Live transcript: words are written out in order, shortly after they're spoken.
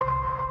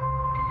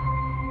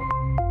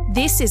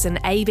This is an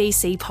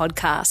ABC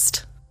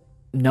podcast.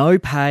 No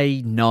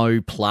pay, no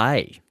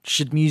play.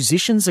 Should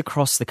musicians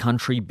across the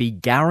country be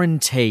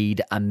guaranteed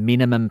a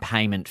minimum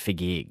payment for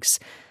gigs?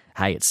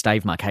 Hey, it's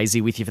Dave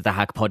Marchese with you for the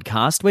Hack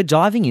Podcast. We're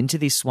diving into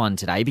this one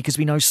today because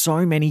we know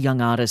so many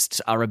young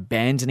artists are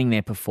abandoning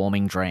their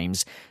performing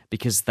dreams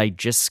because they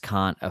just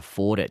can't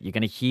afford it. You're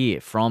going to hear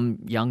from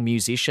young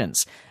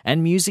musicians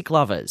and music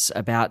lovers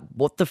about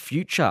what the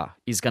future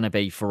is going to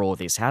be for all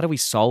this. How do we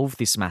solve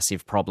this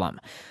massive problem?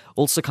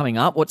 Also coming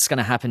up, what's going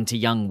to happen to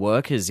young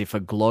workers if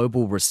a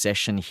global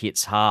recession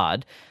hits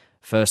hard?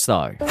 First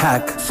though,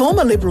 Hack.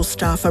 Former Liberal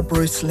staffer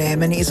Bruce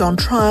Lehrmann is on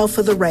trial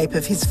for the rape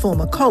of his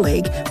former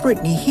colleague,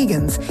 Brittany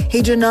Higgins.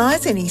 He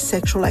denies any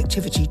sexual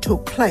activity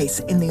took place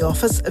in the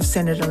office of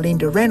Senator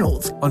Linda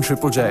Reynolds. On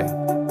Triple J.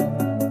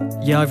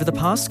 Yeah, over the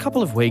past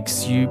couple of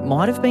weeks, you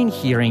might have been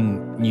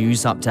hearing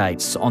news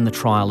updates on the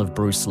trial of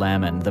Bruce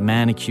Lehrmann, the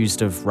man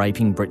accused of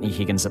raping Brittany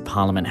Higgins at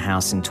Parliament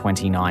House in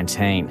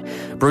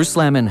 2019. Bruce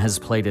Lehrmann has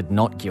pleaded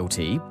not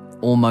guilty.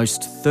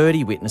 Almost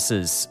 30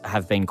 witnesses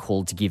have been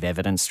called to give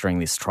evidence during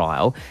this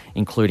trial,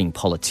 including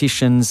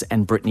politicians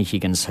and Brittany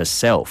Higgins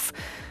herself.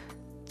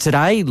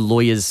 Today,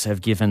 lawyers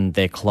have given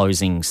their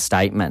closing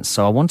statements,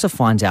 so I want to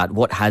find out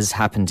what has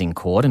happened in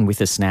court, and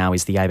with us now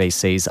is the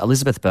ABC's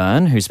Elizabeth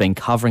Byrne, who's been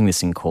covering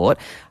this in court.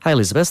 Hey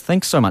Elizabeth,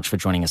 thanks so much for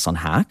joining us on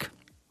Hack.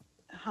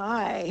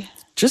 Hi.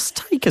 Just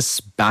take us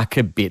back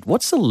a bit.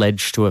 What's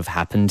alleged to have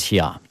happened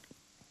here?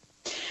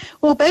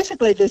 Well,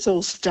 basically this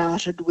all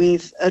started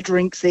with a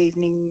drinks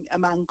evening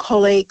among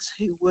colleagues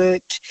who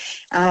worked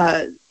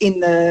in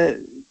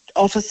the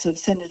office of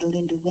Senator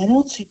Linda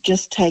Reynolds, who'd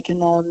just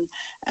taken on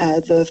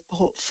the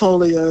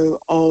portfolio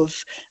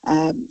of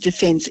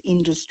defence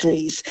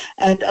industries.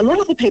 And a lot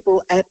of the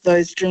people at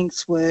those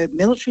drinks were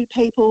military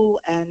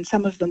people, and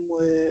some of them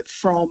were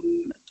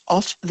from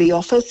the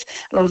office.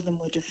 A lot of them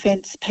were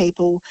defence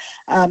people,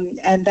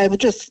 and they were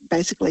just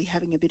basically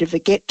having a bit of a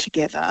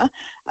get-together.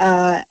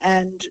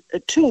 And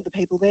two of the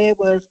people there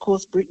were, of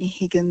course, Brittany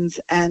Higgins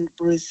and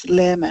Bruce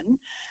Lehrmann,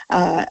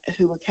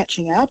 who were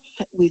catching up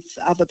with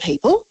other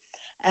people.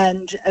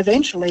 And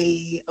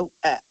eventually,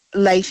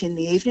 late in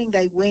the evening,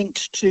 they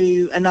went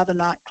to another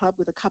nightclub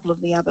with a couple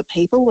of the other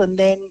people, and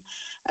then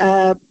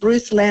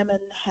Bruce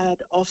Lehrmann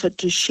had offered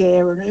to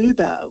share an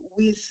Uber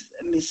with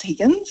Miss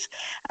Higgins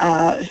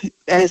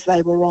as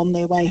they were on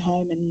their way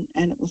home,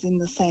 and it was in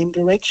the same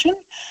direction.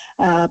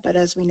 But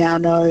as we now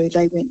know,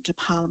 they went to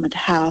Parliament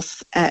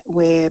House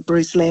where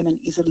Bruce Lehrmann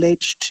is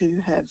alleged to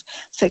have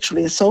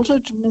sexually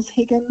assaulted Miss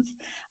Higgins,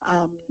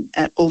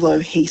 although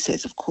he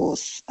says, of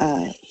course,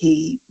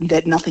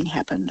 that nothing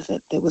happened,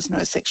 that there was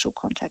no sexual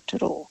contact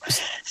at all.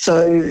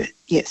 So,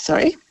 yes,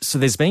 sorry. So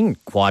there's been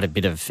quite a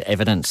bit of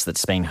evidence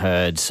that's been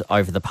heard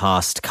over the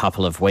past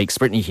couple of weeks.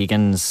 Brittany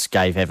Higgins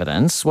gave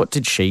evidence. What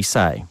did she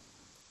say?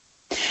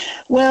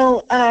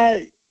 Well,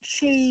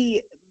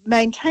 she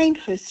maintained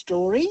her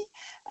story.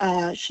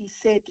 She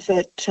said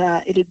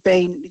that it had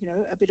been,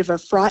 a bit of a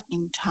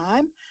frightening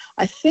time.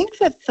 I think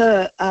that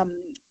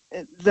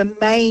the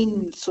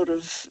main sort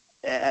of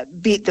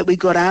bit that we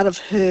got out of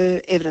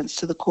her evidence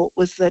to the court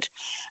was that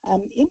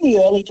in the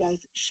early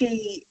days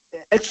she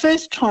at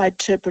first tried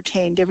to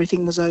pretend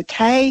everything was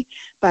okay,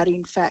 but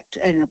in fact,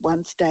 and at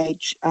one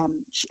stage,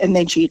 and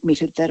then she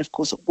admitted that, of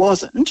course, it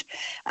wasn't,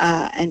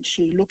 and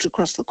she looked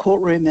across the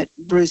courtroom at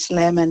Bruce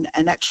Lehrmann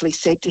and actually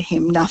said to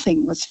him,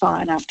 "Nothing was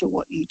fine after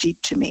what you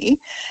did to me."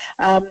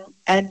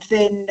 And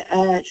then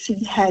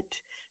she had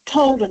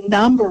told a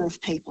number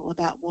of people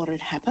about what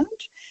had happened.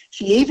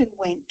 She even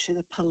went to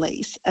the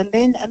police, and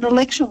then an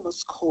election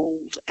was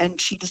called,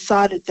 and she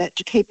decided that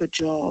to keep her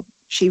job,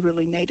 she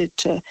really needed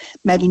to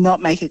maybe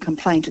not make a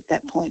complaint at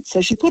that point. So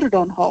she put it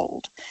on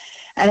hold.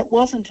 And it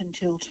wasn't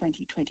until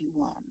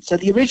 2021. So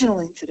the original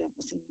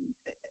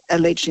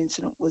alleged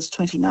incident was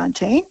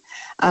 2019.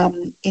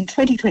 In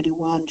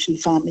 2021, she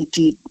finally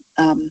did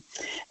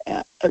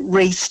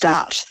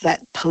restart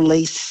that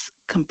police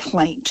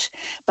complaint,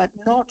 but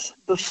not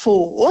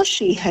before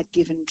she had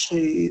given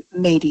to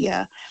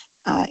media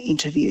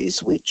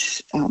interviews,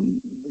 which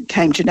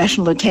came to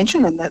national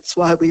attention, and that's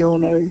why we all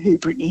know who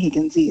Brittany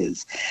Higgins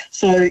is.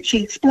 So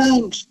she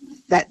explained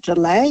that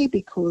delay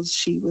because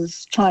she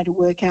was trying to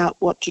work out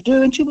what to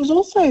do, and she was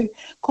also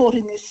caught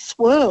in this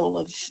swirl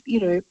of,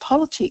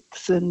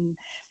 politics, and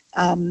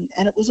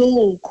it was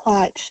all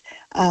quite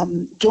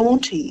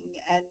daunting.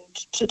 And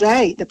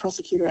today the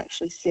prosecutor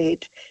actually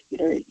said,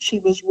 she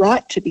was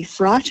right to be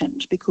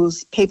frightened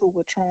because people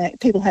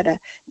had a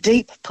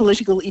deep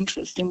political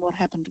interest in what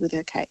happened with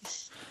her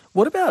case.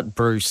 What about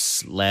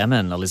Bruce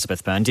Lehrmann,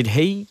 Elizabeth Byrne? Did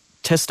he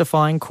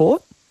testify in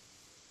court?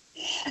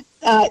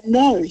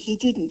 No, he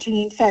didn't. And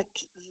in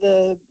fact,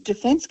 the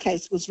defence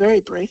case was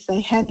very brief. They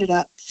handed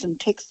up some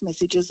text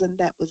messages and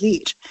that was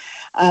it.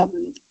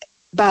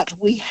 But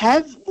we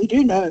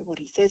do know what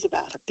he says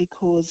about it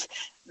because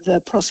the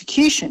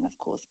prosecution, of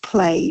course,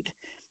 played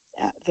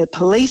the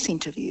police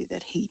interview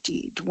that he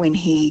did when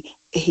he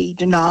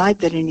denied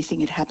that anything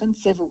had happened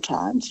several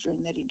times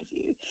during that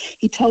interview.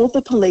 He told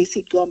the police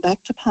he'd gone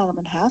back to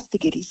Parliament House to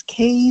get his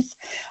keys.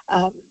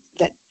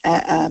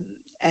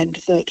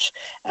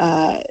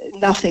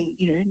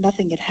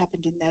 nothing had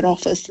happened in that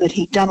office, that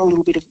he'd done a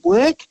little bit of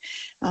work,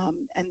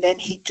 and then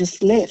he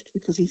just left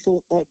because he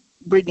thought that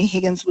Brittany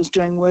Higgins was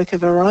doing work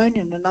of her own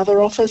in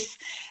another office,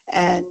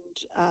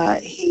 and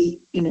he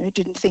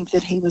didn't think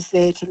that he was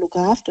there to look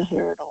after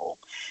her at all.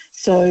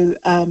 So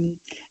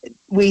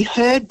we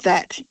heard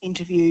that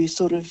interview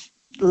sort of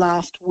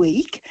last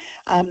week,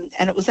 and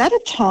it was at a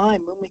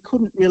time when we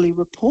couldn't really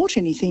report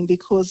anything,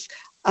 because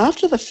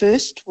after the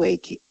first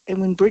week, and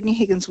when Brittany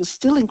Higgins was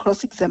still in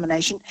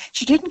cross-examination,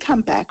 she didn't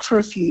come back for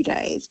a few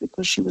days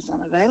because she was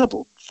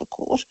unavailable for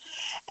court,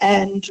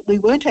 and we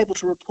weren't able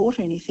to report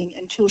anything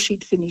until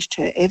she'd finished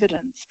her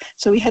evidence.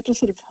 So we had to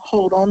sort of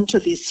hold on to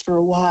this for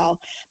a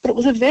while. But it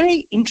was a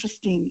very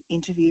interesting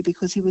interview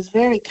because he was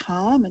very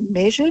calm and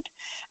measured,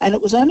 and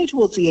it was only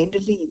towards the end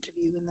of the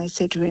interview when they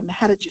said to him,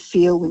 "How did you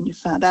feel when you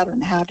found out,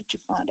 and how did you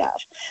find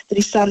out?" that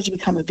he started to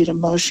become a bit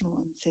emotional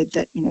and said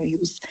that, he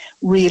was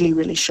really,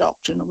 really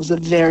shocked, and it was a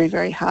very,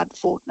 very hard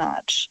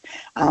fortnight,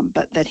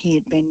 but that he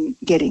had been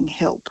getting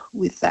help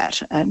with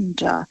that,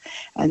 and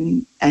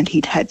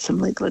he'd had some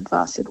legal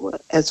advice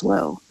as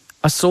well.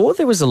 I saw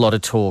there was a lot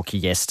of talk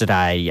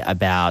yesterday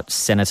about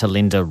Senator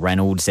Linda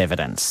Reynolds'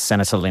 evidence.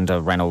 Senator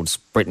Linda Reynolds,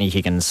 Brittany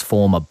Higgins'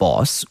 former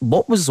boss.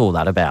 What was all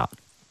that about?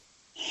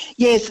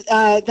 Yes,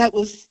 that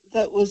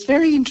was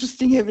very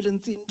interesting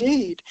evidence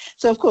indeed.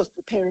 So, of course,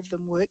 the pair of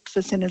them worked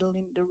for Senator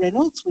Linda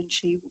Reynolds when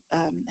she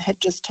had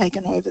just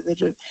taken over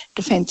the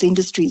Defence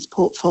Industries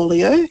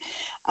portfolio,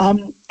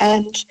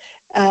 and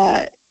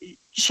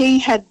she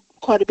had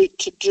quite a bit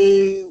to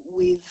do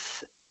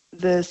with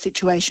the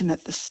situation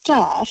at the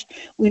start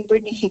when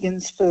Brittany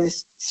Higgins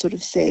first sort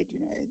of said,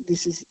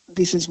 this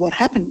is what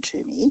happened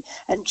to me,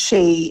 and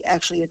she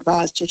actually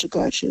advised her to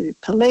go to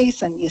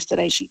police. And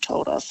yesterday she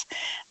told us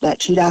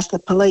that she'd asked the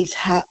police,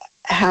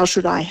 how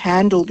should I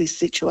handle this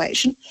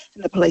situation?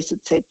 And the police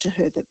had said to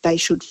her that they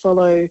should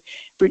follow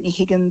Brittany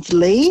Higgins'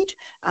 lead,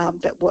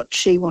 that what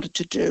she wanted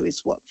to do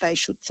is what they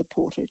should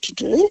support her to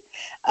do.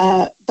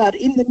 But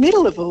in the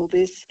middle of all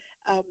this,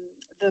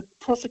 the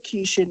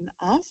prosecution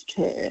asked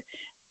her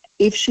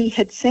if she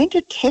had sent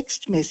a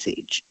text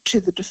message to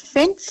the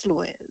defence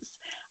lawyers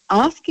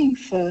asking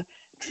for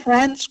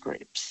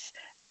transcripts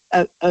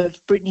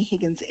of Brittany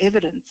Higgins'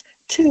 evidence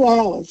 2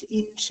 hours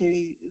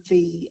into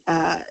the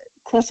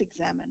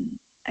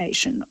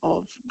cross-examination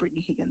of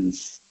Brittany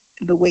Higgins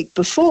the week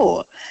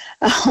before.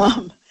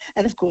 And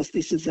of course,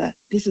 this is a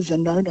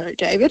no-no,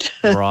 David.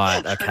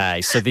 Right.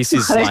 Okay. So this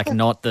is like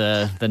not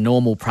the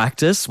normal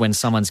practice when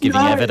someone's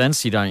giving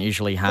evidence. You don't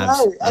usually have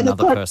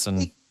another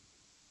person.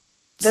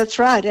 That's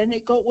right, and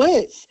it got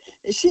worse.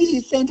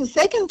 She sent a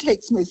second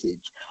text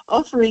message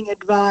offering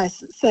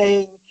advice,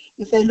 saying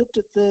if they looked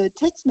at the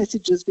text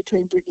messages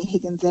between Brittany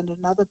Higgins and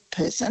another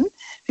person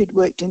who'd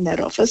worked in that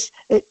office,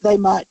 they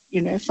might,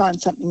 find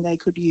something they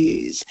could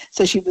use.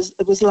 So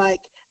it was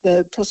like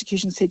the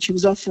prosecution said she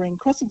was offering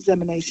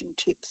cross-examination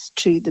tips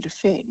to the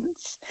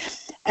defence.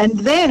 And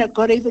then it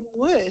got even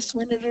worse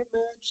when it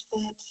emerged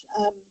that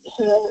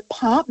her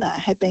partner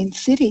had been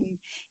sitting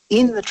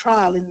in the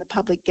trial in the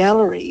public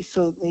gallery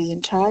for the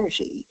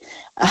entirety.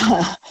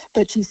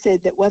 But she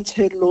said that once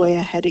her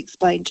lawyer had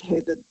explained to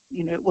her that,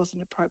 it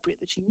wasn't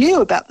appropriate that she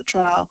knew about the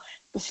trial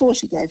before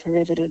she gave her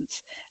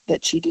evidence,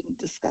 that she didn't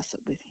discuss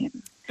it with him.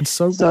 And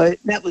so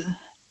that was...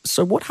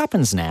 So what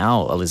happens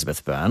now,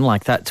 Elizabeth Byrne?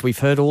 Like that, we've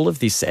heard all of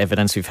this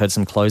evidence, we've heard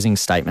some closing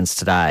statements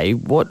today.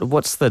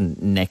 What's the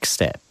next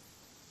step?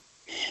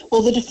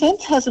 Well, the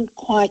defence hasn't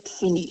quite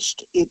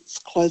finished its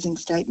closing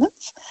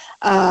statements,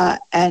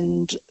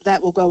 and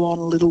that will go on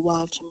a little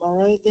while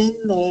tomorrow. Then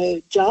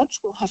the judge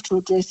will have to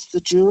address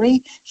the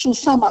jury. She'll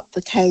sum up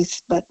the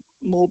case, but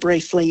more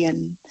briefly,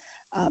 and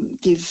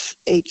give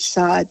each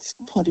side's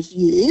point of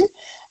view,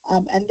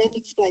 and then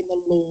explain the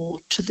law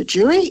to the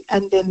jury,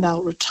 and then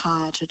they'll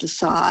retire to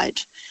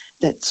decide.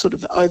 That's sort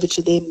of over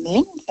to them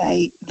then.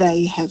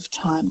 They have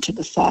time to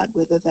decide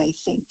whether they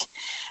think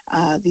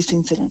this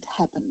incident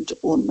happened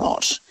or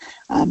not.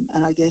 And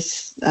I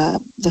guess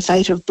the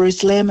fate of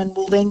Bruce Lehrmann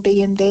will then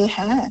be in their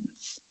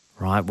hands.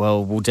 Right,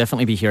 well, we'll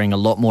definitely be hearing a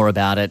lot more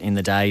about it in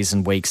the days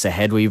and weeks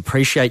ahead. We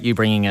appreciate you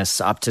bringing us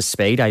up to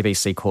speed.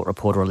 ABC Court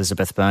reporter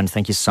Elizabeth Byrne,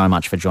 thank you so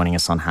much for joining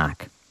us on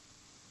Hack.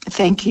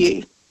 Thank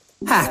you.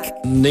 Hack.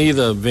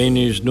 Neither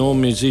venues nor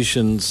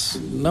musicians,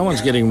 no one's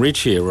getting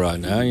rich here right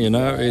now,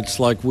 It's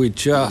like we're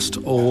just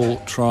all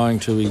trying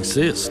to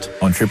exist.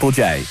 On Triple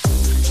J.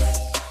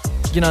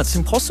 It's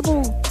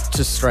impossible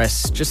to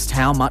stress just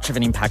how much of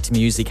an impact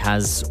music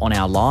has on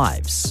our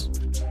lives.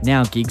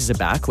 Now gigs are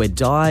back, we're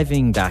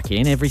diving back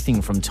in.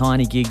 Everything from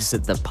tiny gigs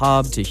at the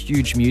pub to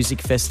huge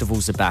music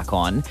festivals are back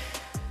on.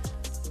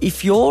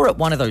 If you're at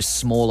one of those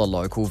smaller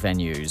local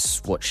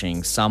venues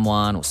watching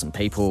someone or some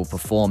people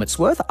perform, it's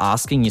worth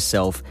asking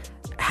yourself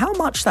how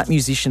much that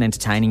musician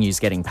entertaining you is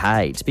getting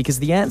paid, because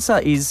the answer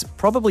is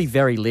probably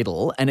very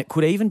little, and it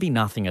could even be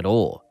nothing at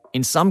all.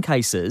 In some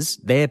cases,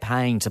 they're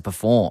paying to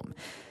perform.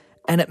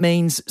 And it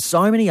means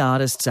so many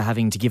artists are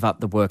having to give up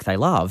the work they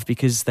love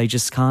because they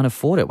just can't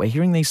afford it. We're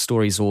hearing these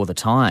stories all the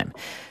time.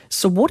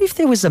 So what if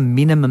there was a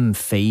minimum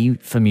fee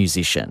for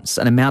musicians,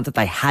 an amount that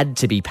they had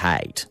to be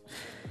paid?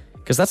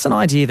 Because that's an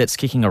idea that's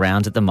kicking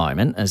around at the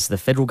moment as the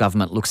federal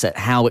government looks at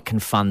how it can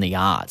fund the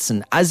arts.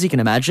 And as you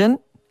can imagine,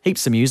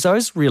 heaps of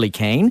musos really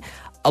keen.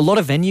 A lot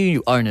of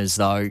venue owners,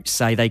 though,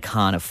 say they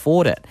can't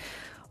afford it.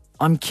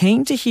 I'm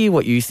keen to hear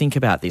what you think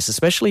about this,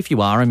 especially if you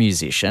are a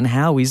musician.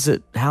 How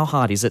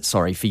hard is it,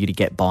 for you to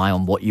get by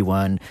on what you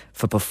earn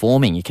for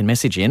performing? You can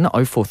message in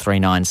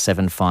 0439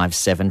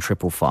 757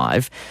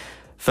 555.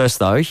 First,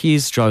 though,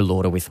 here's Joe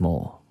Lauder with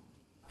more.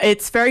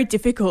 It's very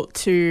difficult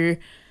to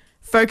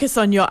focus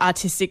on your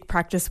artistic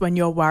practice when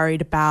you're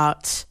worried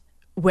about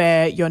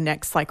where your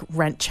next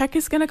rent check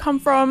is going to come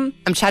from.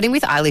 I'm chatting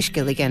with Eilish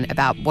Gilligan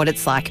about what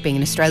it's like being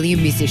an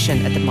Australian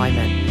musician at the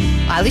moment.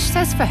 Eilish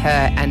says for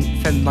her and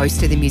for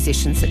most of the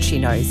musicians that she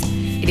knows,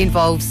 it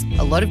involves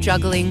a lot of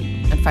juggling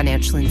and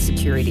financial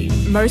insecurity.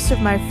 Most of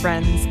my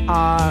friends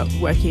are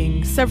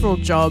working several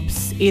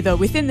jobs, either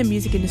within the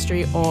music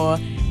industry or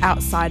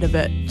outside of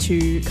it,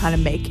 to kind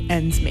of make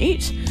ends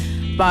meet.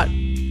 But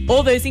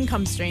all those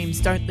income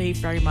streams don't leave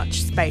very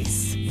much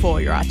space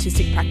for your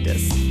artistic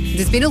practice.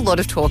 There's been a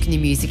lot of talk in the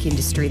music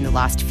industry in the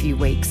last few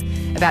weeks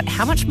about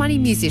how much money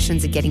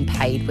musicians are getting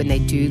paid when they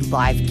do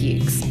live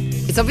gigs.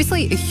 It's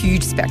obviously a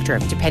huge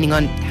spectrum depending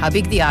on how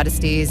big the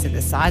artist is and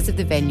the size of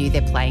the venue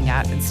they're playing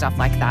at and stuff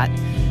like that.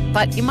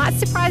 But it might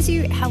surprise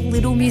you how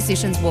little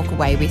musicians walk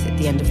away with at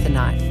the end of the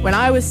night. When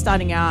I was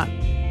starting out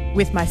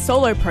with my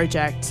solo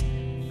project,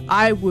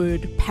 I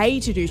would pay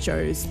to do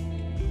shows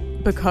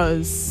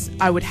because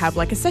I would have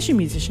a session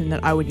musician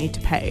that I would need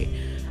to pay.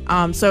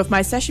 So if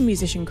my session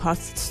musician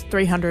costs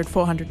 $300,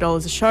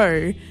 $400 a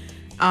show,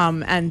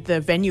 and the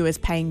venue is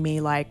paying me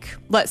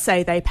let's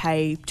say they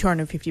pay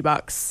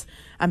 $250,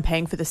 I'm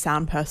paying for the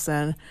sound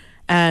person,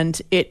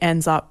 and it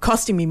ends up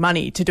costing me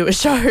money to do a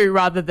show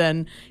rather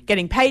than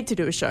getting paid to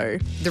do a show.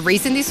 The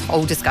reason this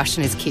whole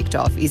discussion has kicked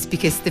off is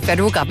because the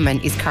federal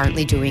government is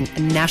currently doing a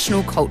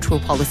national cultural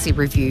policy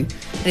review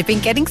and have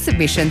been getting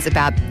submissions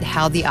about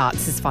how the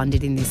arts is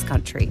funded in this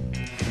country.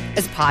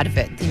 As part of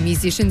it, the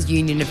Musicians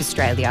Union of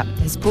Australia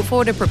has put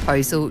forward a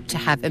proposal to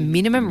have a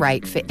minimum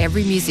rate for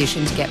every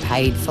musician to get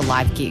paid for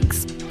live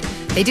gigs.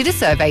 They did a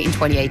survey in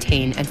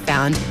 2018 and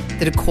found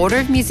that a quarter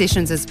of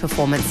musicians'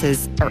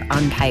 performances are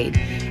unpaid,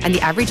 and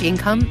the average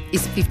income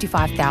is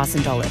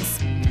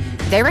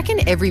 $55,000. They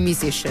reckon every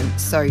musician,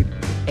 so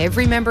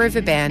every member of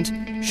a band,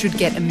 should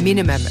get a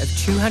minimum of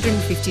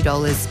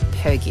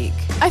 $250 per gig.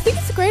 I think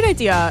it's a great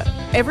idea.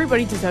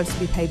 Everybody deserves to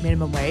be paid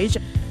minimum wage.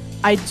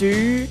 I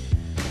do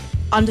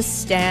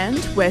understand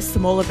where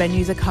smaller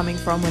venues are coming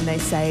from when they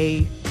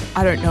say,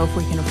 I don't know if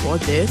we can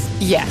afford this.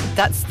 Yeah,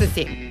 that's the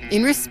thing.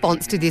 In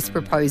response to this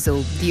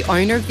proposal, the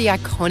owner of the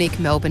iconic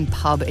Melbourne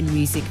pub and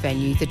music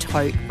venue, The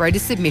Tote, wrote a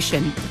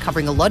submission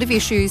covering a lot of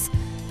issues,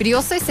 but he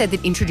also said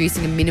that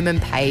introducing a minimum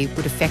pay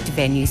would affect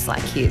venues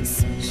like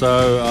his.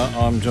 So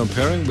I'm John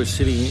Perrin. We're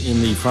sitting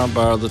in the front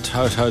bar of The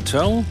Tote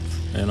Hotel,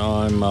 and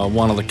I'm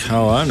one of the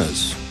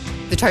co-owners.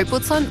 The Tote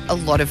puts on a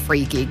lot of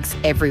free gigs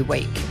every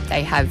week.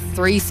 They have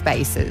 3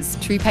 spaces,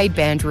 2 paid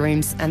band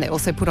rooms, and they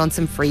also put on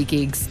some free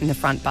gigs in the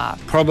front bar.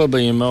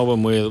 Probably in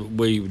Melbourne where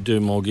we do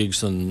more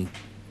gigs than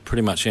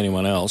pretty much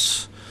anyone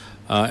else,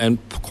 and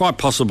quite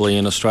possibly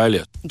in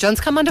Australia. John's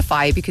come under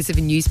fire because of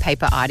a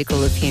newspaper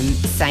article of him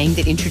saying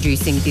that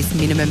introducing this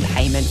minimum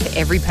payment for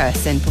every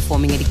person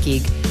performing at a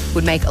gig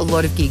would make a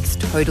lot of gigs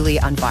totally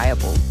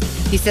unviable.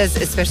 He says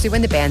especially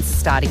when the bands are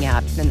starting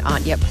out and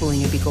aren't yet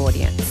pulling a big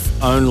audience.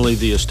 Only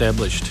the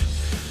established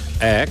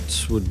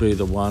acts would be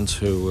the ones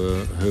who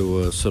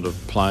were sort of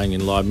playing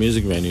in live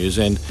music venues,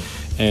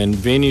 and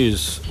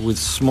venues with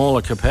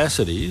smaller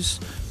capacities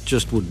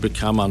just would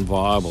become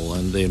unviable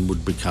and then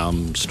would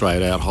become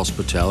straight-out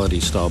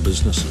hospitality-style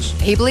businesses.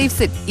 He believes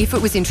that if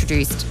it was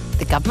introduced,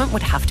 the government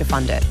would have to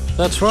fund it.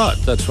 That's right.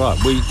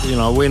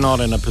 We're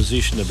not in a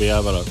position to be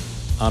able to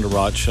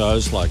underwrite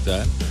shows like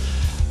that.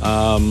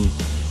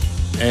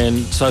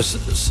 And so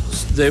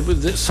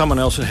someone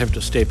else would have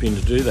to step in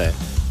to do that.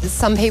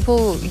 Some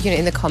people,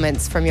 in the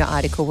comments from your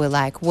article were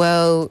like,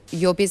 well,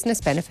 your business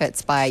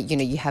benefits by,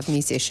 you have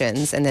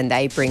musicians and then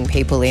they bring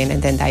people in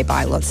and then they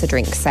buy lots of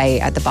drinks, say,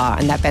 at the bar,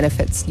 and that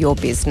benefits your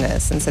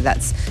business. And so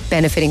that's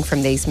benefiting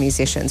from these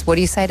musicians. What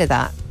do you say to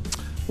that?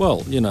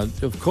 Well,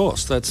 of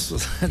course,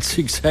 that's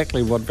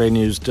exactly what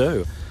venues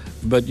do.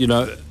 But,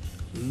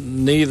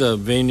 neither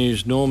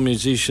venues nor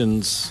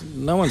musicians,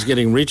 no one's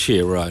getting rich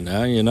here right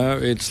now,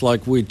 It's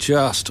like we're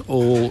just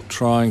all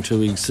trying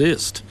to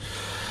exist.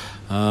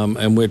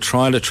 And we're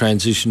trying to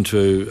transition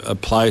to a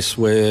place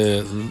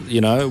where,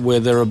 where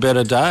there are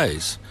better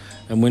days.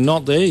 And we're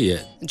not there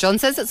yet. John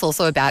says it's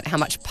also about how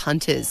much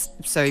punters,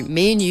 so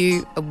me and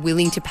you, are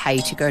willing to pay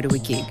to go to a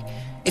gig.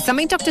 It's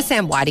something Dr.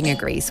 Sam Whiting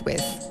agrees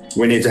with.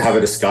 We need to have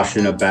a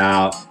discussion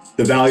about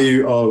the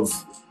value of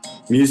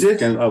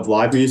music and of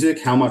live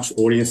music, how much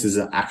audiences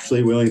are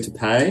actually willing to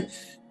pay,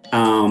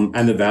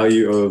 and the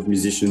value of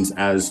musicians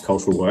as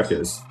cultural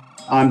workers.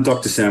 I'm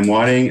Dr. Sam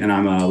Whiting, and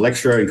I'm a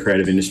lecturer in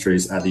creative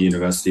industries at the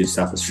University of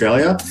South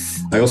Australia.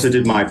 I also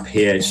did my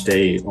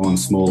PhD on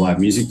small live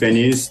music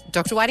venues.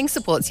 Dr. Whiting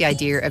supports the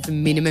idea of a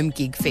minimum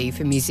gig fee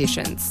for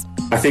musicians.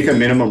 I think a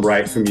minimum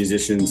rate for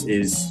musicians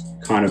is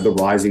kind of the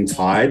rising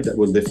tide that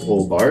would lift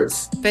all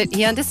boats. But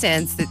he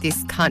understands that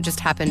this can't just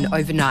happen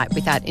overnight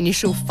without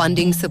initial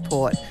funding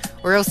support,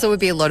 or else there would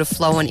be a lot of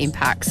flow-on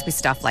impacts with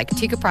stuff like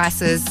ticket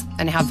prices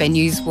and how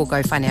venues will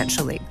go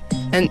financially.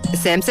 And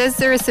Sam says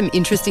there are some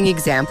interesting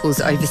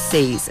examples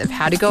overseas of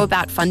how to go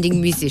about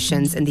funding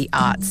musicians and the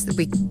arts that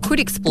we could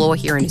explore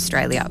here in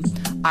Australia.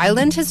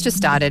 Ireland has just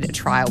started a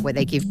trial where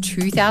they give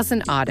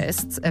 2,000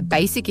 artists a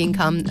basic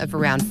income of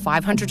around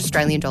 $500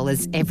 Australian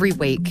every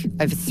week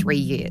over 3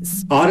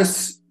 years.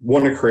 Artists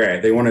want to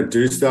create, they want to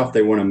do stuff,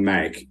 they want to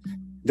make.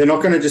 They're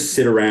not going to just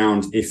sit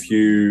around if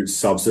you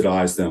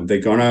subsidise them. They're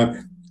going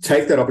to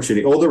take that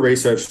opportunity. All the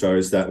research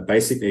shows that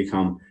basic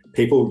income,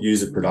 people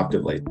use it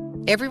productively.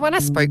 Everyone I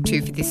spoke to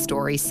for this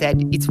story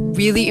said it's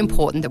really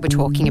important that we're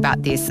talking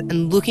about this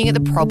and looking at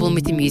the problem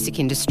with the music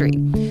industry.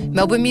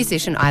 Melbourne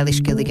musician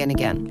Eilish Gilligan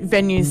again.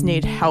 Venues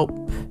need help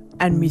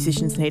and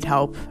musicians need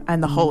help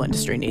and the whole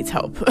industry needs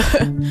help.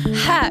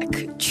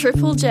 Hack,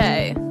 Triple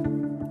J.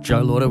 Joe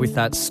Lauder with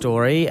that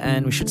story,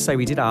 and we should say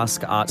we did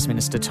ask Arts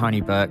Minister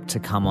Tony Burke to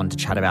come on to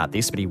chat about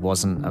this, but he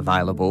wasn't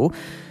available.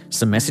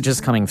 Some messages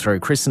coming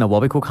through. Chris in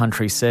Awabakal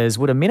Country says,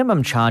 would a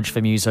minimum charge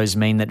for musos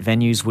mean that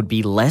venues would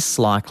be less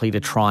likely to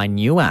try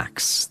new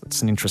acts?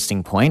 That's an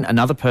interesting point.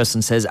 Another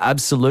person says,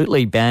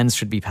 absolutely, bands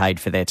should be paid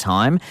for their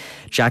time.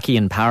 Jackie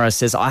in Para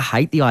says, I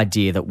hate the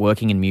idea that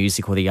working in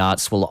music or the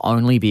arts will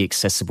only be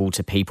accessible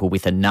to people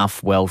with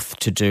enough wealth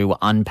to do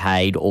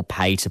unpaid or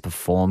pay to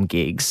perform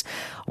gigs.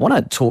 I want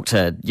to talk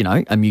to,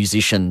 a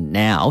musician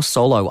now,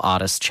 solo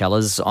artist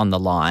Chella's on the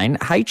line.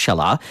 Hey,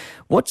 Chella,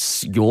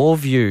 what's your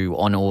view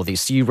on all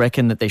this? Do you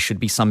reckon that there should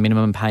be some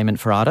minimum payment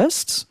for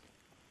artists?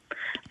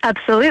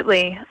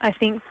 Absolutely. I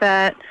think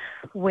that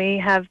we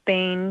have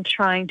been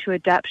trying to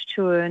adapt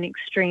to an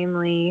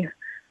extremely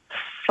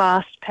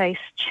fast-paced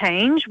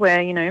change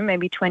where,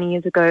 maybe 20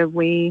 years ago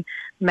we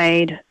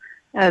made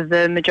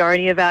the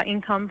majority of our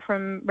income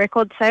from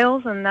record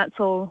sales, and that's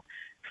all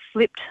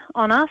flipped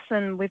on us,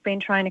 and we've been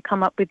trying to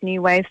come up with new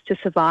ways to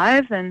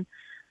survive. And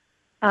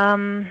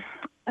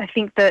I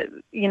think that,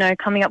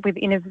 coming up with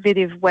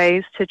innovative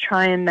ways to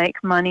try and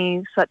make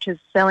money, such as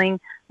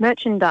selling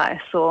merchandise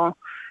or,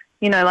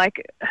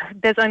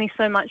 there's only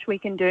so much we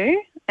can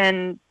do.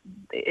 And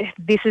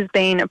this has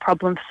been a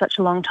problem for such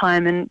a long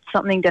time, and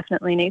something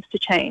definitely needs to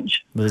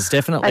change. There's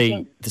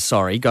definitely...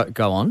 Sorry,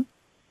 go on.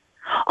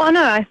 Oh,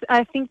 no,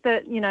 I think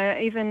that,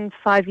 even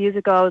 5 years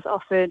ago I was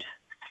offered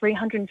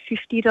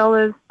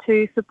 $350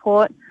 to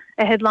support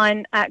a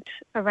headline act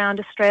around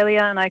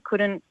Australia, and I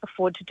couldn't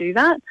afford to do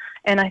that.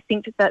 And I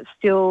think that that's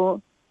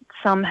still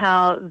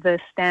somehow the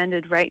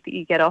standard rate that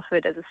you get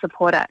offered as a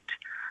support act,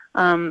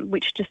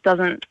 which just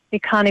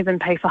it can't even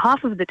pay for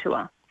half of the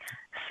tour.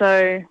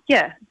 So,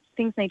 yeah,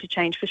 things need to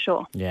change for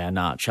sure.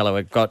 Yeah, Chella,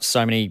 we've got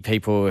so many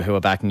people who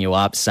are backing you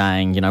up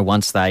saying,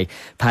 once they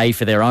pay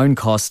for their own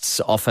costs,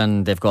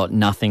 often they've got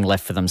nothing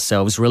left for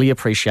themselves. Really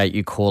appreciate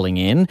you calling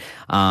in.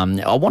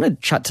 I want to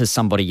chat to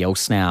somebody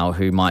else now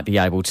who might be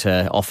able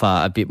to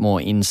offer a bit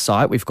more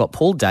insight. We've got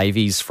Paul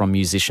Davies from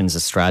Musicians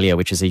Australia,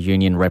 which is a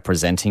union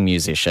representing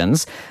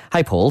musicians.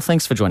 Hey, Paul,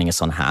 thanks for joining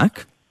us on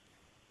Hack.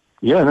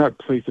 Yeah, no,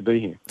 pleased to be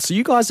here. So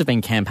you guys have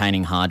been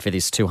campaigning hard for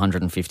this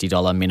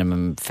 $250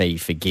 minimum fee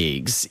for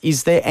gigs.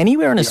 Is there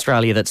anywhere in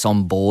Australia that's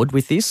on board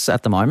with this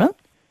at the moment?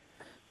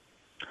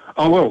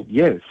 Oh, well,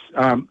 yes.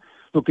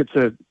 Look, it's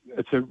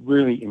a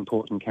really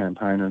important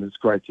campaign, and it's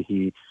great to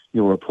hear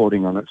your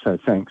reporting on it, so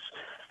thanks.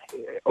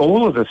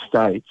 All of the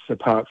states,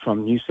 apart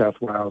from New South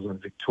Wales and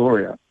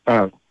Victoria,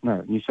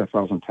 New South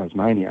Wales and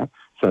Tasmania,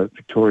 so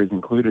Victoria's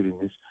included in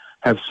this,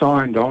 have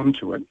signed on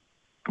to it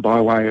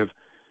by way of,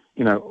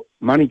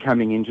 money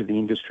coming into the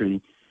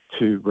industry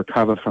to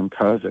recover from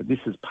COVID.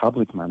 This is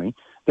public money.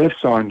 They've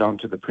signed on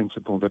to the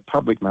principle that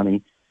public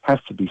money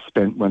has to be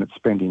spent when it's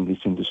spent in this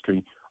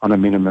industry on a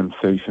minimum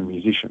fee for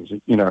musicians.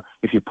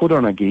 If you put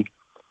on a gig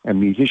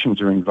and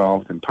musicians are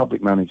involved and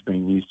public money is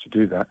being used to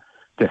do that,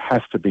 there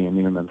has to be a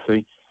minimum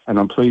fee. And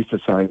I'm pleased to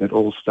say that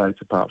all states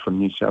apart from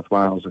New South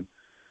Wales and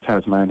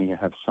Tasmania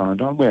have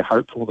signed on. We're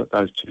hopeful that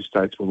those two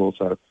states will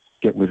also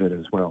get with it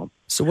as well.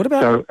 So what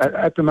about... So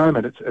at the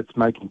moment, it's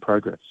making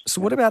progress.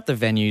 So what about the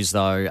venues,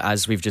 though,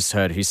 as we've just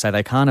heard, who say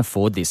they can't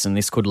afford this and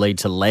this could lead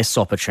to less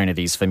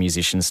opportunities for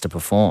musicians to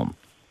perform?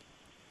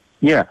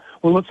 Yeah,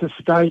 well, it's a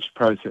staged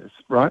process,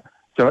 right?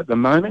 So at the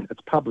moment,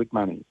 it's public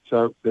money.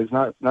 So there's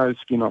no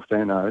skin off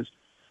their nose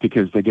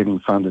because they're getting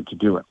funded to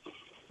do it.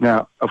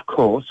 Now, of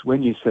course,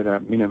 when you set a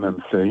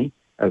minimum fee,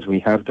 as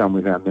we have done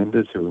with our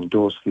members who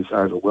endorsed this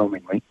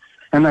overwhelmingly,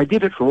 and they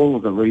did it for all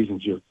of the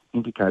reasons you've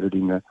indicated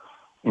in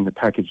the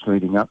package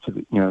leading up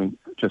to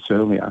just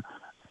earlier,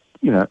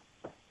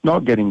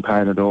 not getting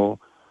paid at all.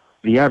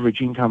 The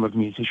average income of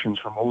musicians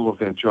from all of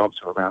their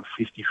jobs are around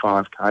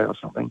 $55K or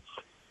something.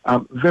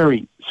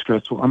 Very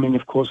stressful. I mean,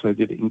 of course, they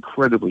did it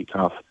incredibly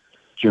tough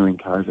during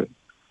COVID.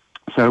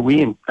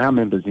 So our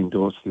members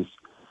endorsed this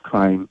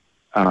claim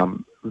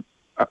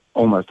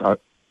almost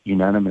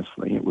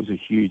unanimously. It was a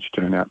huge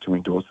turnout to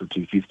endorse the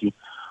 250.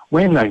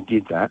 When they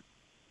did that,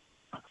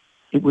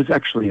 it was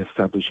actually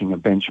establishing a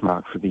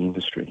benchmark for the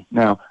industry.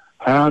 Now,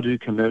 how do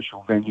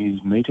commercial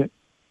venues meet it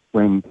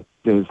when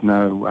there's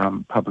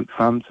no public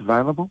funds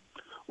available?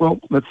 Well,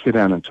 let's sit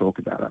down and talk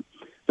about it.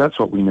 That's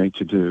what we need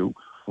to do.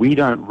 We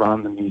don't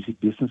run the music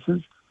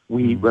businesses.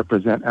 We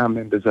represent our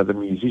members are the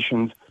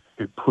musicians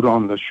who put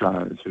on the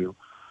shows, who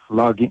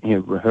lug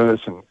in,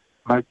 rehearse and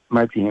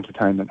make the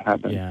entertainment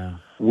happen. Yeah.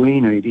 We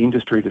need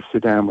industry to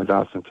sit down with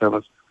us and tell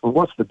us, well,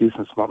 what's the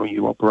business model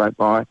you operate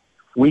by?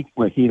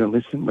 We're here to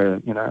listen.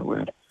 We're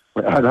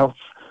adults.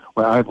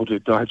 We're able to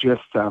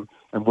digest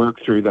and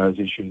work through those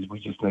issues. We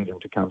just need them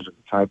to come to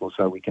the table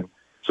so we can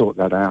sort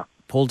that out.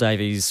 Paul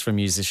Davies from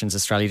Musicians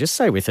Australia, just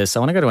stay with us. I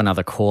want to go to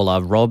another caller.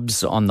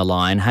 Rob's on the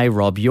line. Hey,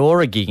 Rob,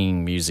 you're a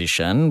gigging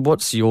musician.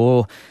 What's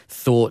your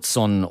thoughts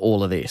on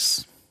all of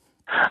this?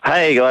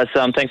 Hey guys,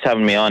 thanks for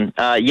having me on.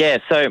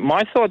 So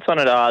my thoughts on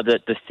it are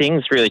that the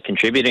things really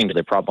contributing to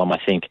the problem,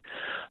 I think,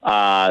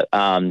 are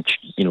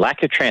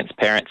lack of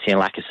transparency and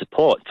lack of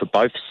support for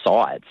both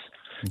sides.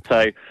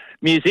 So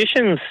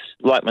musicians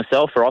like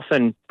myself are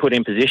often put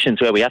in positions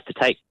where we have to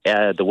take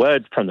the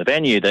word from the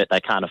venue that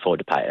they can't afford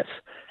to pay us.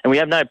 And we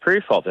have no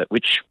proof of it,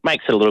 which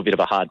makes it a little bit of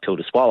a hard pill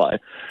to swallow.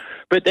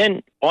 But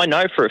then I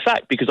know for a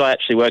fact, because I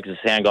actually work as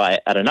a sound guy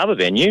at another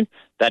venue,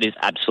 that is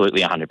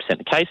absolutely 100%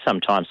 the case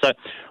sometimes. So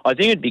I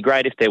think it'd be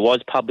great if there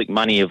was public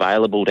money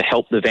available to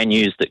help the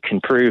venues that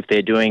can prove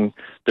they're doing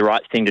the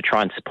right thing to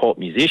try and support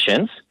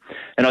musicians.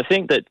 And I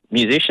think that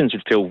musicians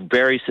would feel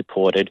very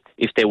supported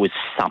if there was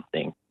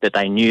something that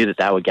they knew that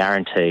they were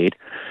guaranteed.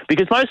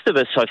 Because most of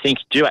us, I think,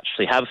 do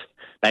actually have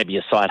maybe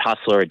a side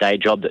hustle or a day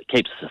job that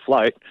keeps us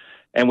afloat.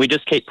 And we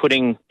just keep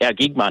putting our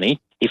gig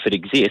money, if it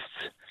exists,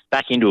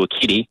 back into a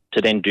kitty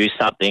to then do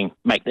something,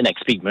 make the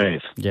next big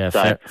move. Yeah,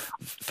 so,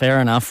 fair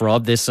enough,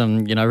 Rob. There's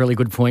some, really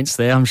good points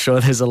there. I'm sure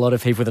there's a lot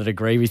of people that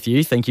agree with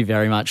you. Thank you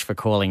very much for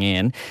calling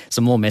in.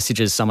 Some more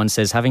messages. Someone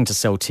says, having to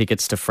sell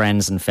tickets to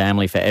friends and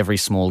family for every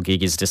small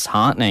gig is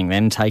disheartening.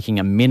 Then taking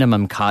a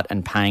minimum cut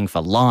and paying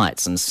for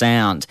lights and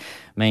sound.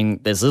 I mean,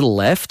 there's little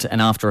left,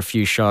 and after a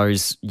few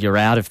shows, you're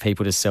out of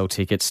people to sell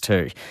tickets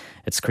to.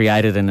 It's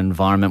created an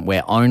environment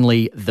where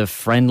only the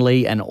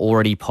friendly and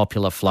already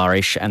popular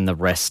flourish and the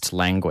rest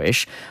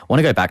languish. I want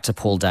to go back to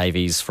Paul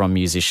Davies from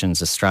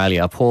Musicians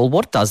Australia. Paul,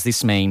 what does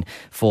this mean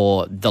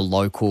for the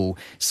local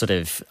sort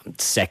of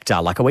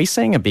sector? Like, are we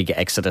seeing a big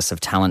exodus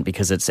of talent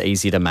because it's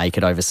easier to make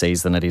it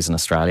overseas than it is in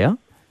Australia?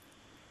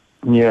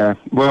 Yeah,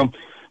 well,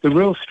 the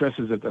real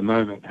stresses at the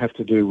moment have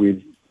to do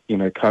with,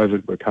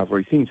 COVID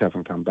recovery. Things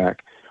haven't come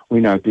back. We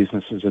know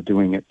businesses are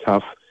doing it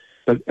tough.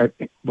 But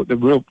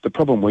the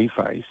problem we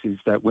face is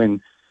that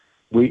when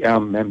our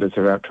members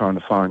are out trying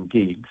to find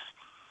gigs,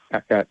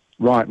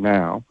 right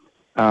now,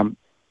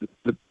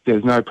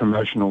 there's no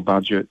promotional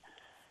budget.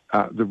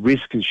 The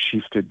risk is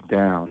shifted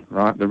down,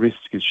 right? The risk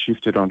is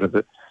shifted onto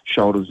the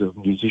shoulders of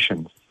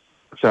musicians.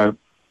 So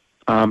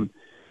our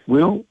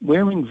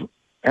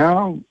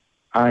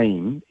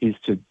aim is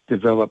to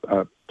develop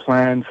a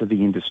plan for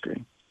the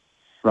industry,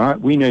 right?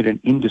 We need an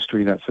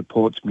industry that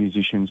supports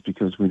musicians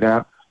because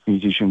without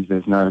musicians,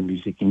 there's no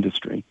music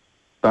industry.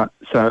 But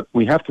so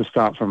we have to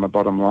start from a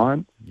bottom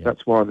line. Yep.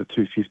 That's why the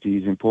 250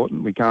 is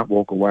important. We can't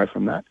walk away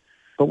from that.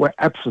 But we're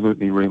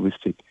absolutely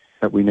realistic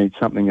that we need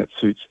something that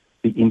suits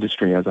the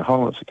industry as a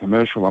whole. It's a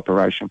commercial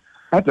operation.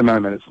 At the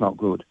moment, it's not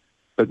good.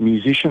 But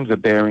musicians are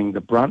bearing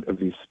the brunt of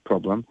this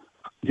problem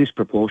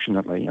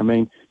disproportionately. I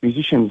mean,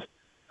 musicians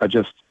are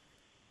just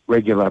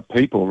regular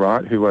people,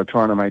 right, who are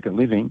trying to make a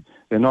living.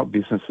 They're not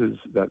businesses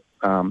that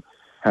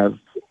have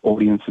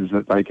audiences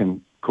that they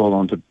can call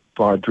on to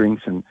buy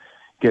drinks and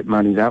get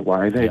money that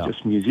way. They're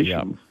just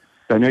musicians.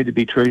 They need to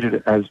be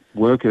treated as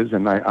workers,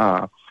 and they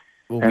are.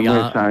 Well,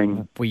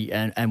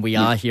 we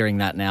are hearing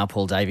that now,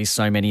 Paul Davies.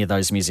 So many of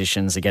those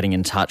musicians are getting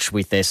in touch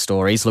with their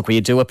stories. Look,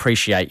 we do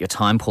appreciate your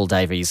time, Paul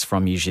Davies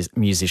from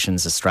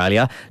Musicians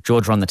Australia.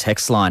 George on the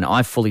text line.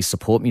 I fully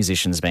support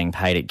musicians being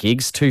paid at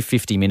gigs.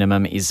 $250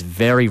 minimum is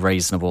very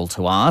reasonable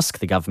to ask.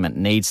 The government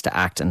needs to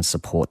act and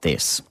support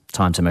this.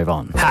 Time to move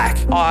on. Hack.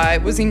 I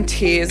was in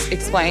tears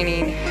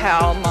explaining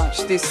how much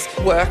this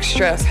work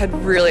stress had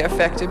really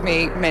affected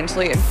me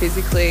mentally and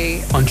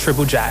physically. On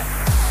Triple J.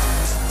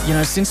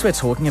 Since we're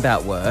talking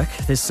about work,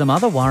 there's some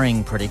other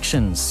worrying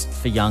predictions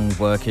for young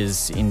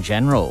workers in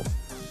general.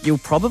 You'll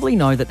probably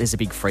know that there's a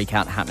big freak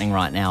out happening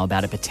right now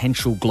about a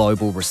potential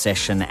global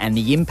recession and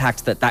the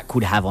impact that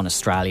could have on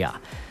Australia.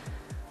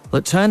 Well,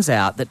 it turns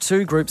out that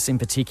two groups in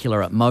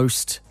particular are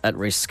most at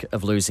risk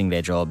of losing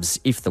their jobs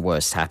if the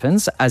worst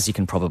happens. As you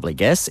can probably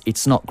guess,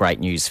 it's not great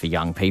news for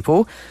young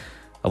people.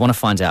 I want to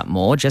find out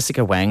more.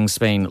 Jessica Wang's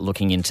been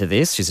looking into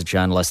this. She's a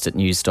journalist at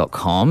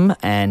news.com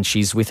and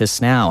she's with us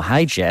now.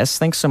 Hey, Jess,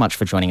 thanks so much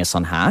for joining us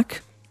on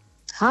Hack.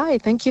 Hi,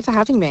 thank you for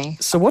having me.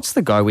 So what's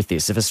the go with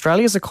this? If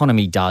Australia's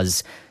economy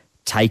does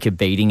take a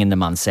beating in the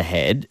months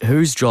ahead,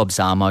 whose jobs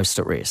are most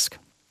at risk?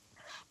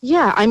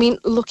 Yeah, I mean,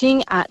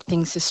 looking at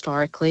things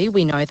historically,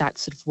 we know that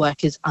sort of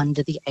workers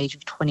under the age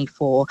of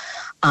 24,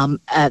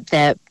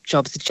 their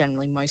jobs are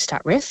generally most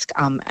at risk,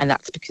 and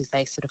that's because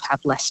they sort of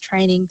have less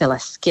training, they're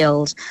less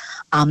skilled.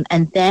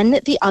 And then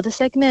the other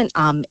segment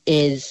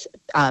is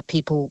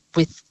people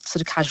with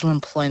sort of casual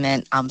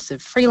employment, sort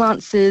of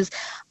freelancers,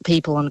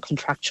 people on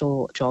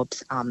contractual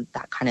jobs,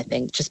 that kind of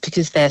thing, just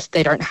because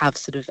they don't have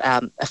sort of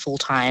a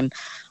full-time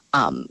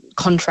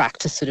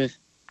contract to sort of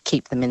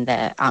keep them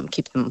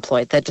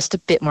employed. They're just a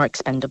bit more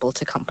expendable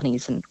to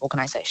companies and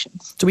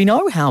organisations. Do we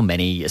know how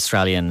many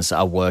Australians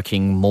are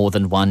working more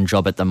than one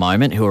job at the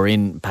moment who are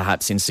in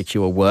perhaps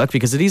insecure work?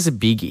 Because it is a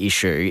big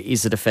issue.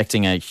 Is it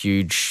affecting a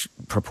huge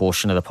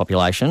proportion of the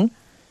population?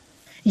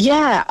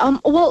 Yeah,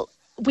 well,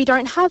 we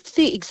don't have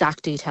the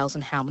exact details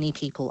on how many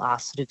people are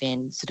sort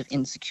of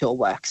insecure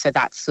work. So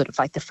that's sort of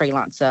like the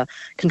freelancer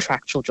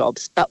contractual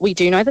jobs. But we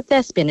do know that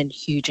there's been a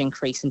huge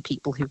increase in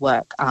people who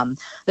work,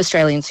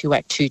 Australians who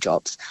work two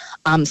jobs.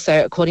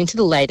 So according to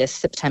the latest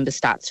September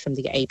stats from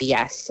the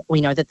ABS,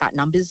 we know that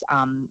number's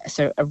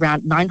so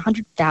around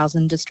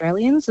 900,000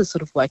 Australians are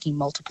sort of working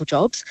multiple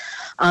jobs.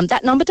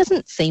 That number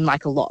doesn't seem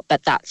like a lot,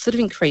 but that sort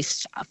of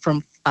increased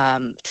from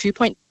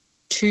 2.2%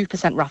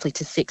 roughly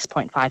to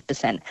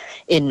 6.5%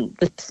 in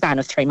the span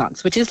of 3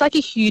 months, which is like a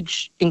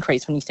huge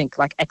increase when you think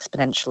like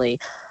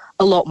exponentially.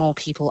 A lot more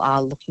people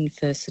are looking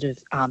for sort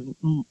of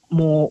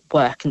more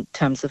work in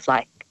terms of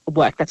like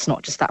work that's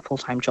not just that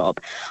full-time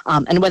job.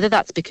 And whether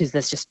that's because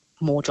there's just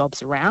more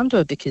jobs around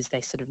or because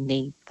they sort of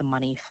need the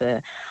money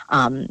for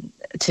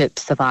to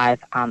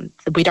survive.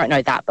 We don't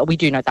know that, but we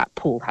do know that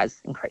pool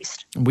has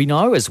increased. We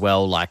know as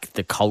well, like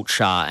the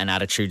culture and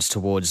attitudes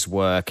towards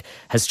work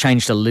has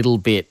changed a little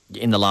bit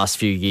in the last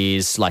few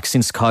years. Like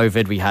since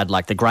COVID, we had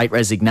like the Great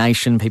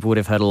Resignation. People would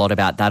have heard a lot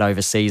about that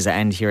overseas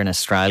and here in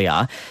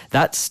Australia.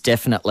 That's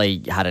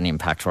definitely had an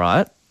impact,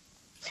 right?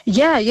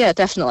 Yeah,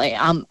 definitely.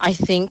 I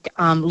think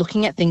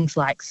looking at things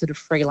like sort of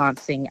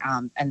freelancing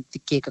and the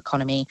gig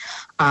economy,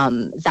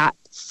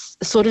 that's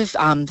sort of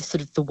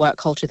the work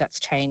culture that's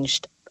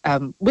changed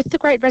with the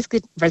Great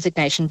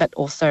Resignation, but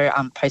also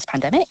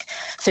post-pandemic.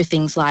 So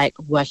things like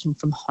working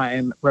from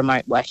home,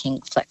 remote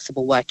working,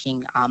 flexible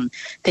working,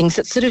 things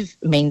that sort of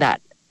mean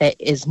that there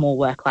is more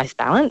work-life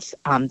balance.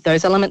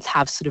 Those elements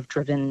have sort of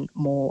driven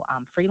more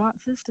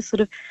freelancers to sort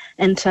of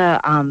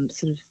enter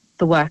sort of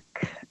the work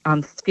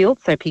field.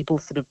 So people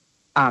sort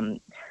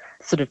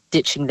of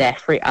ditching their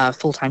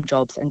full-time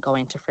jobs and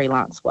going to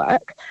freelance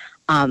work.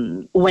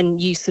 When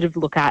you sort of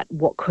look at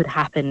what could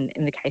happen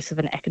in the case of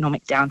an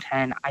economic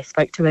downturn, I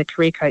spoke to a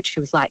career coach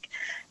who was like,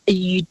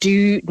 you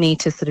do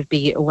need to sort of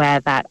be aware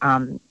that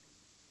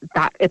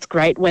that it's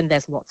great when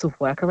there's lots of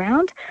work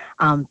around,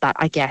 but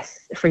I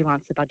guess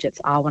freelancer budgets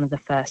are one of the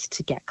first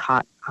to get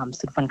cut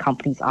sort of when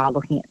companies are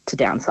looking to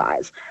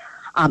downsize.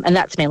 And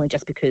that's mainly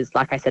just because,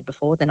 like I said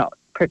before, they're not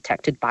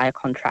protected by a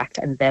contract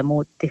and they're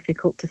more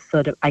difficult to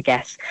sort of, I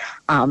guess,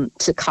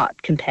 to cut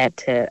compared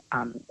to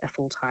a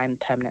full-time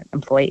permanent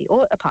employee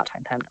or a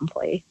part-time permanent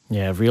employee.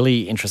 Yeah,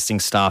 really interesting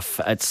stuff.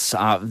 It's,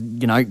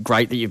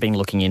 great that you've been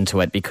looking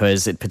into it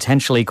because it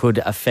potentially could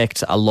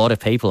affect a lot of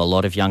people, a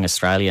lot of young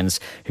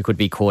Australians who could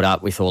be caught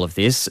up with all of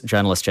this.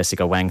 Journalist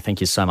Jessica Wang, thank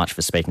you so much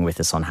for speaking with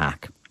us on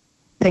Hack.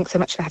 Thanks so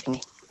much for having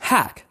me.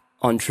 Hack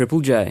on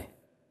Triple J.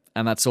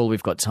 And that's all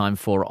we've got time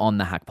for on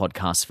the Hack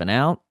podcast for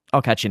now.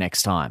 I'll catch you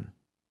next time.